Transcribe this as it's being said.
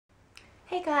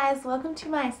Hey guys, welcome to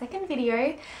my second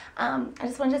video. I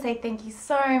just wanted to say thank you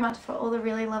so much for all the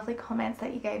really lovely comments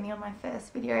that you gave me on my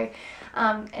first video.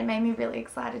 It made me really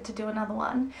excited to do another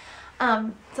one.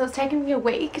 So it's taken me a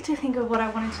week to think of what I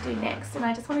wanted to do next, and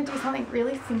I just want to do something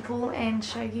really simple and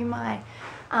show you my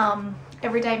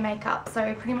everyday makeup.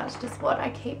 So pretty much just what I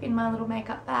keep in my little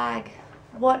makeup bag,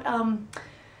 what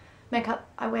makeup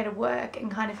I wear to work, and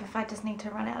kind of if I just need to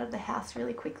run out of the house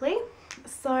really quickly.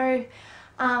 So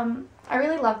I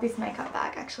really love this makeup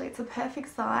bag actually. It's a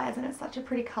perfect size and it's such a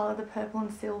pretty colour, the purple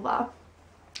and silver.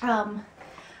 I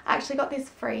actually got this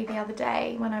free the other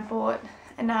day when I bought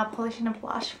a nail polish and a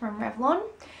blush from Revlon.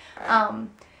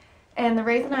 And the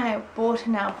reason I bought a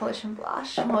nail polish and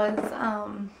blush was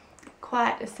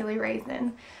quite a silly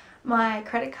reason. My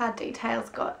credit card details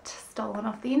got stolen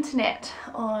off the internet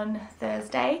on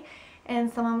Thursday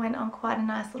and someone went on quite a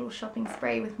nice little shopping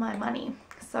spree with my money.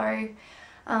 So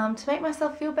to make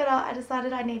myself feel better, I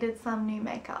decided I needed some new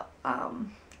makeup.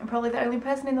 I'm probably the only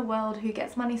person in the world who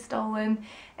gets money stolen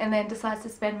and then decides to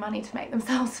spend money to make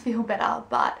themselves feel better,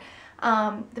 but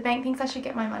the bank thinks I should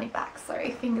get my money back, so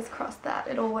fingers crossed that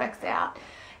it all works out.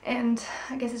 And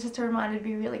I guess it's just a reminder to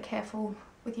be really careful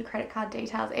with your credit card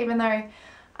details, even though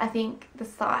I think the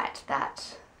site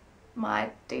that my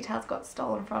details got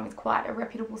stolen from is quite a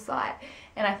reputable site,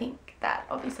 and I think that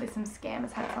obviously some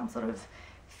scammers had some sort of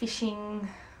phishing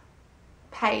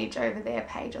page over their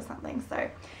page or something, so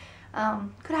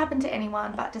could happen to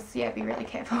anyone, but just be really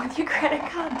careful with your credit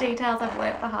card details. I've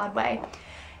learnt the hard way.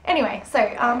 Anyway, so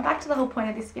back to the whole point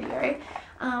of this video.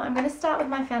 I'm going to start with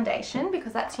my foundation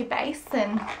because that's your base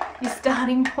and your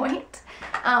starting point.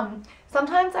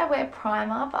 Sometimes I wear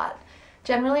primer, but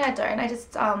generally I don't. I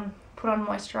just put on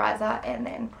moisturiser and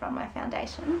then put on my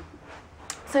foundation.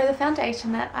 So the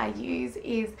foundation that I use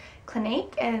is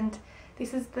Clinique, and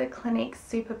this is the Clinique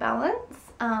Superbalanced.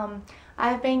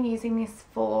 I've been using this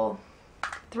for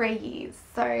 3 years,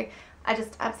 so I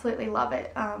just absolutely love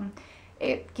it.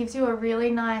 It gives you a really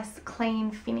nice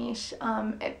clean finish.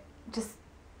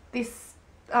 This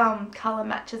colour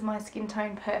matches my skin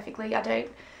tone perfectly. I don't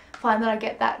find that I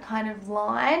get that kind of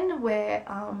line where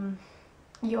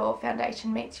your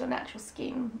foundation meets your natural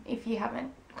skin if you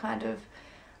haven't kind of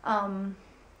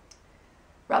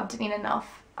rubbed it in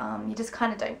enough. You just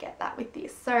kind of don't get that with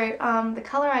this. So the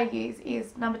colour I use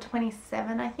is number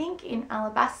 27, I think, in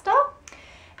Alabasted,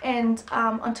 and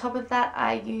on top of that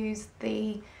I use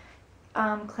the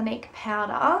Clinique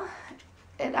powder.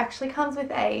 It actually comes with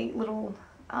a little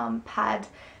pad,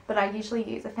 but I usually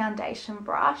use a foundation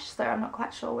brush, so I'm not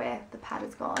quite sure where the pad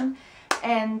has gone.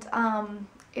 And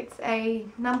it's a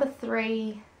number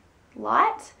 3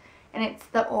 light, and it's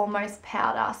the Almost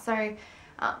powder. So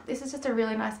this is just a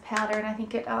really nice powder, and I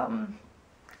think it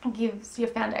gives your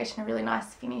foundation a really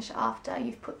nice finish after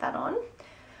you've put that on.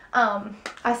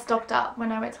 I stocked up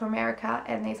when I went to America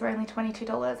and these were only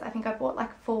 $22. I think I bought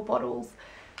like 4 bottles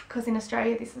because in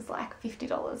Australia this is like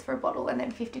 $50 for a bottle and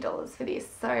then $50 for this,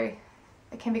 so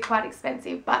it can be quite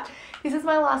expensive. But this is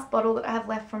my last bottle that I have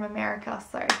left from America,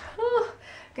 so I'm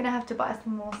gonna have to buy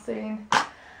some more soon.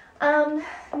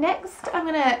 Next I'm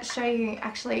going to show you,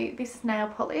 actually this nail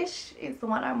polish is the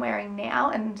one I'm wearing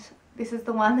now, and this is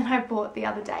the one that I bought the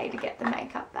other day to get the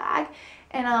makeup bag,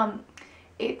 and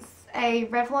it's a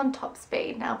Revlon Top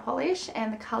Speed nail polish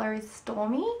and the colour is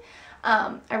Stormy.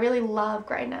 I really love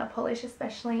grey nail polish,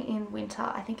 especially in winter.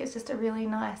 I think it's just a really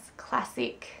nice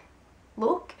classic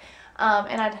look,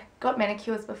 and I'd got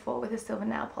manicures before with a silver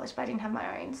nail polish but I didn't have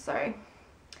my own, so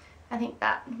I think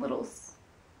that little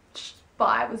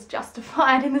buy was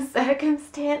justified in the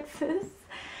circumstances.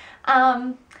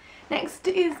 Next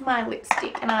is my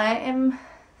lipstick, and I am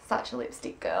such a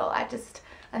lipstick girl. I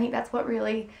think that's what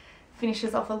really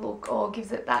finishes off a look or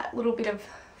gives it that little bit of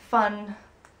fun.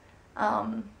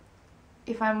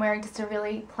 If I'm wearing just a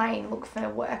really plain look for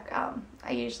work,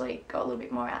 I usually go a little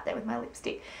bit more out there with my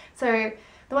lipstick. So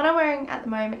the one I'm wearing at the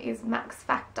moment is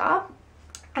Maxfactor,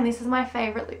 and this is my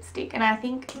favourite lipstick, and I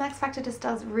think Maxfactor just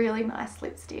does really nice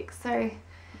lipstick. So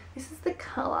this is the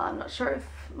colour. I'm not sure if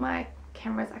my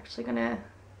camera is actually going to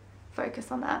focus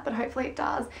on that, but hopefully it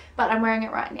does. But I'm wearing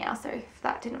it right now, so if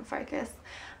that didn't focus.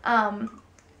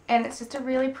 And it's just a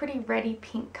really pretty reddy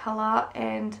pink colour,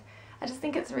 and I just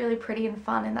think it's really pretty and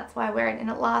fun, and that's why I wear it, and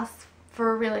it lasts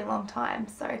for a really long time.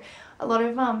 So a lot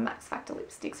of Maxfactor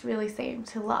lipsticks really seem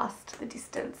to last the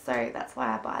distance, so that's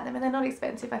why I buy them, and they're not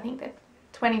expensive. I think they're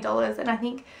 $20, and I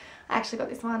think I actually got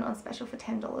this one on special for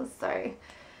 $10, so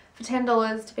for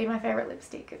 $10 to be my favourite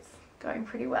lipstick, it's going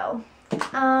pretty well.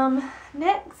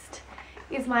 Next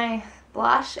is my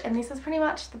blush, and this is pretty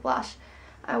much the blush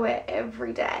I wear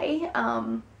every day.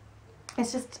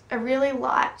 It's just a really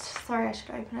light, sorry I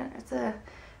should open it, it's a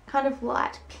kind of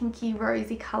light pinky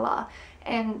rosy colour,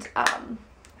 and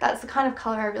that's the kind of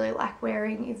colour I really like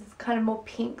wearing, is kind of more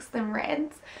pinks than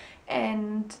reds,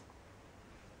 and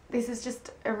this is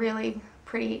just a really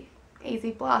pretty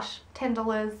easy blush,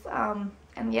 $10,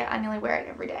 and yeah, I nearly wear it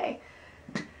every day.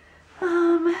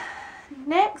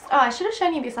 Next, oh, I should have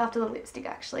shown you this after the lipstick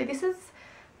actually. This is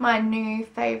my new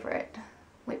favourite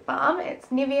lip balm. It's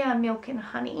Nivea Milk and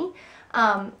Honey.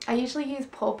 I usually use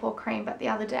Paw cream, but the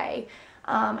other day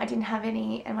I didn't have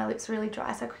any and my lips were really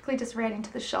dry, so I quickly just ran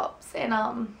into the shops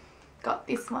and got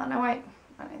this one. I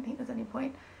don't think there's any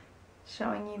point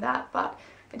showing you that, but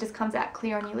it just comes out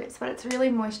clear on your lips, but it's really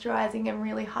moisturising and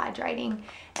really hydrating,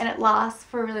 and it lasts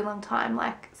for a really long time.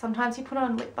 Like sometimes you put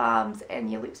on lip balms and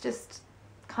your lips just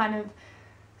kind of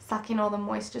suck in all the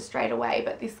moisture straight away,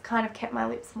 but this kind of kept my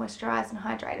lips moisturised and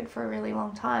hydrated for a really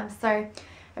long time, so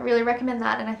I really recommend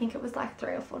that, and I think it was like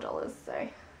 $3 or $4, so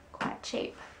quite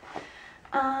cheap.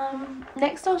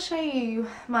 Next I'll show you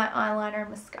my eyeliner and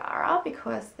mascara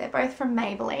because they're both from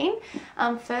Maybelline.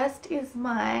 First is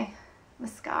my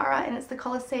mascara, and it's the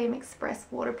Coliseum Express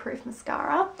waterproof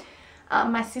mascara.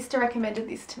 My sister recommended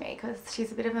this to me because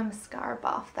she's a bit of a mascara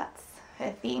buff, that's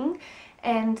her thing,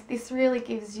 and this really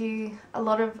gives you a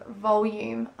lot of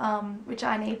volume, which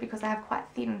I need because I have quite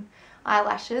thin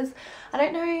eyelashes. I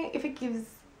don't know if it gives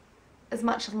as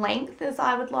much length as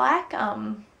I would like,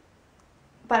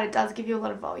 but it does give you a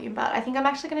lot of volume. But I think I'm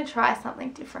actually going to try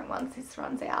something different once this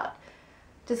runs out,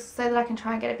 just so that I can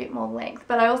try and get a bit more length.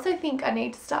 But I also think I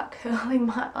need to start curling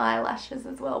my eyelashes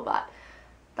as well, but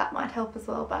that might help as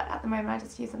well. But at the moment I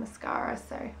just use a mascara,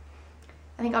 so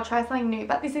I think I'll try something new.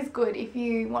 But this is good if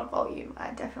you want volume.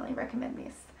 I definitely recommend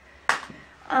this.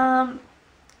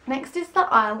 Next is the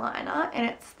eyeliner, and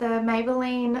it's the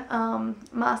Maybelline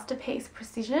Masterpiece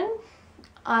Precision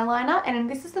eyeliner, and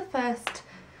this is the first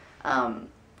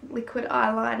liquid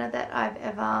eyeliner that I've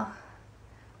ever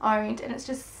owned, and it's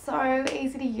just so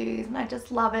easy to use and I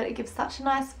just love it. It gives such a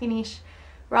nice finish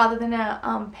rather than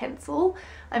a pencil.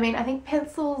 I mean, I think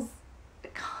pencils,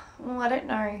 well, I don't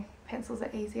know, pencils are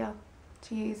easier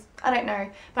to use, I don't know,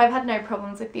 but I've had no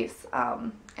problems with this,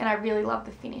 and I really love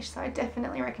the finish, so I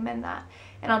definitely recommend that,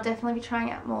 and I'll definitely be trying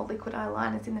out more liquid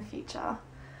eyeliners in the future.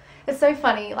 It's so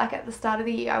funny, like at the start of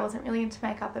the year I wasn't really into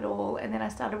makeup at all, and then I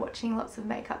started watching lots of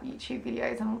makeup YouTube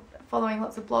videos and following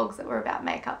lots of blogs that were about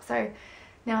makeup, so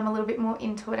now I'm a little bit more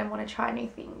into it and want to try new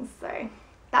things, so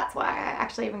that's why I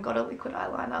actually even got a liquid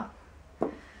eyeliner.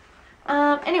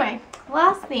 Anyway,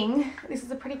 last thing, this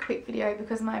is a pretty quick video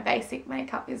because my basic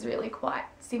makeup is really quite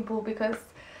simple because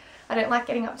I don't like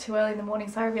getting up too early in the morning,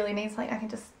 so I really need something I can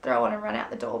just throw on and run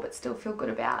out the door but still feel good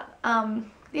about.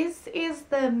 This is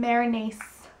the Merenice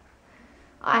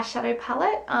eyeshadow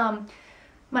palette.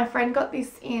 My friend got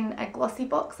this in a glossy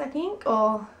box, I think,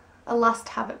 or a Lust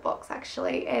Habit box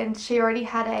actually, and she already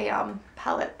had a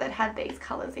palette that had these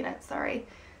colours in it. Sorry,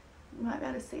 you might be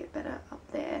able to see it better up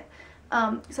there.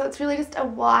 So it's really just a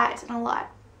white and a light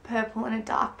purple and a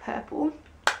dark purple,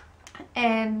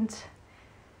 and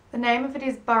the name of it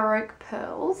is Baroque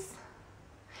Pearls,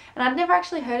 and I'd never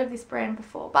actually heard of this brand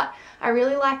before, but I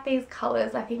really like these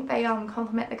colours. I think they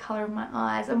complement the colour of my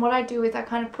eyes, and what I do is I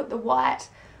kind of put the white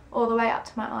all the way up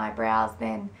to my eyebrows,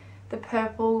 then the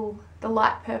purple, the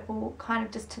light purple kind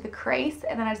of just to the crease,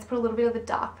 and then I just put a little bit of the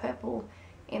dark purple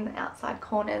in the outside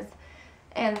corners,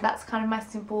 and that's kind of my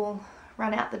simple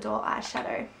run out the door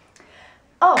eyeshadow.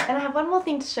 Oh, and I have one more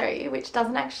thing to show you which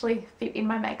doesn't actually fit in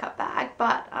my makeup bag,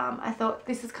 but I thought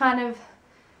this is kind of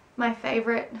my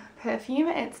favourite perfume.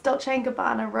 It's Dolce &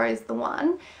 Gabbana Rose the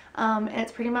One, and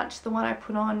it's pretty much the one I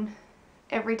put on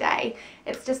every day.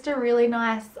 It's just a really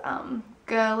nice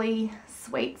girly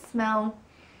sweet smell.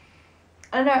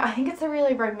 I don't know, I think it's a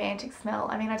really romantic smell.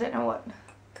 I mean, I don't know what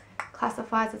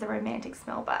classifies as a romantic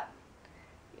smell, but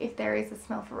if there is a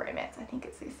smell for romance, I think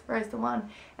it's this Rose the One,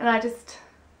 and I just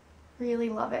really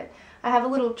love it. I have a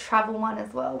little travel one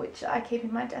as well, which I keep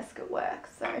in my desk at work,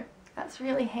 so that's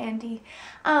really handy.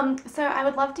 So I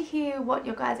would love to hear what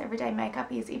your guys' everyday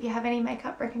makeup is, if you have any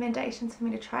makeup recommendations for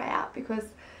me to try out, because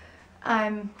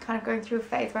I'm kind of going through a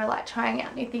phase where I like trying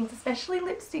out new things, especially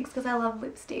lipsticks, because I love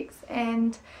lipsticks,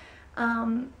 and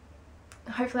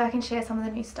hopefully I can share some of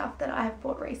the new stuff that I have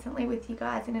bought recently with you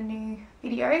guys in a new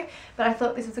video. But I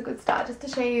thought this was a good start just to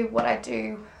show you what I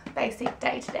do basic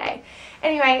day to day.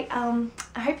 Anyway,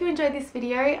 I hope you enjoyed this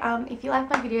video. If you like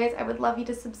my videos, I would love you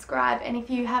to subscribe, and if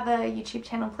you have a YouTube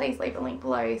channel, please leave a link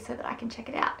below so that I can check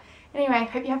it out. Anyway,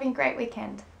 hope you're having a great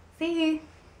weekend. See you!